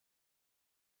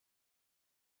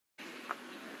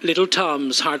Little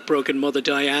Tom's heartbroken mother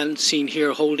Diane, seen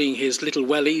here holding his little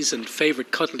wellies and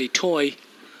favourite cuddly toy,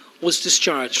 was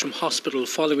discharged from hospital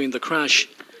following the crash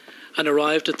and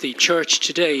arrived at the church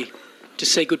today to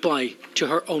say goodbye to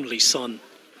her only son.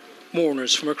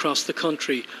 Mourners from across the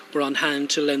country were on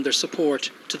hand to lend their support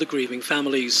to the grieving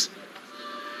families.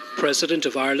 President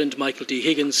of Ireland Michael D.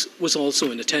 Higgins was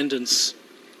also in attendance.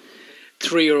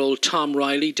 3-year-old Tom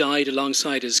Reilly died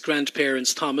alongside his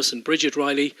grandparents Thomas and Bridget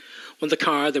Reilly when the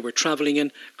car they were travelling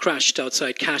in crashed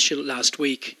outside Cashel last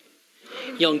week.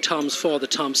 Young Tom's father,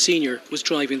 Tom Sr., was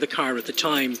driving the car at the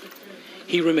time.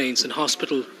 He remains in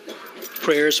hospital.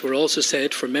 Prayers were also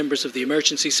said for members of the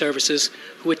emergency services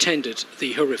who attended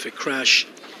the horrific crash.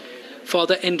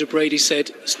 Father Enda Brady said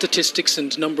statistics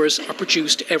and numbers are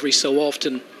produced every so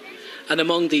often, and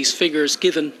among these figures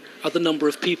given are the number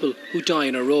of people who die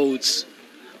on our roads.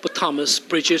 But Thomas,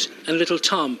 Bridget and little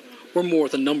Tom were more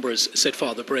than numbers, said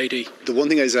Father Brady. The one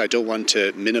thing is I don't want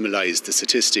to minimalise the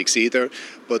statistics either,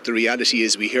 but the reality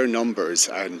is we hear numbers,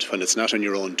 and when it's not on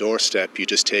your own doorstep, you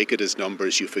just take it as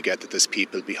numbers. You forget that there's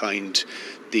people behind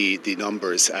the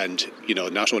numbers, and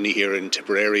not only here in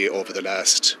Tipperary over the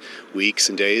last weeks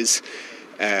and days,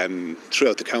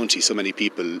 throughout the county, so many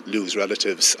people lose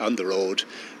relatives on the road,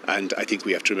 and I think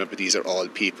we have to remember these are all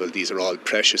people, these are all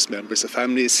precious members of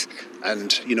families,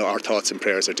 and our thoughts and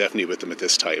prayers are definitely with them at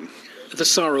this time. The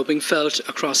sorrow being felt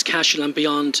across Cashel and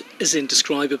beyond is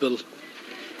indescribable.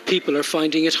 People are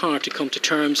finding it hard to come to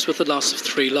terms with the loss of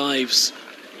 3 lives.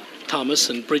 Thomas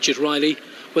and Bridget Reilly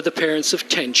were the parents of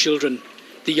 10 children,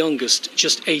 the youngest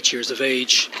just 8 years of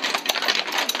age.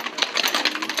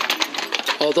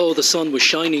 Although the sun was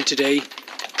shining today,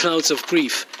 clouds of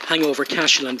grief hang over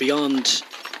Cashel and beyond.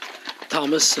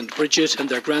 Thomas and Bridget and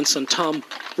their grandson Tom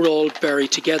were all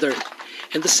buried together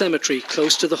in the cemetery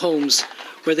close to the homes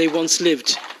where they once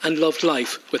lived and loved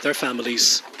life with their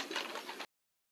families.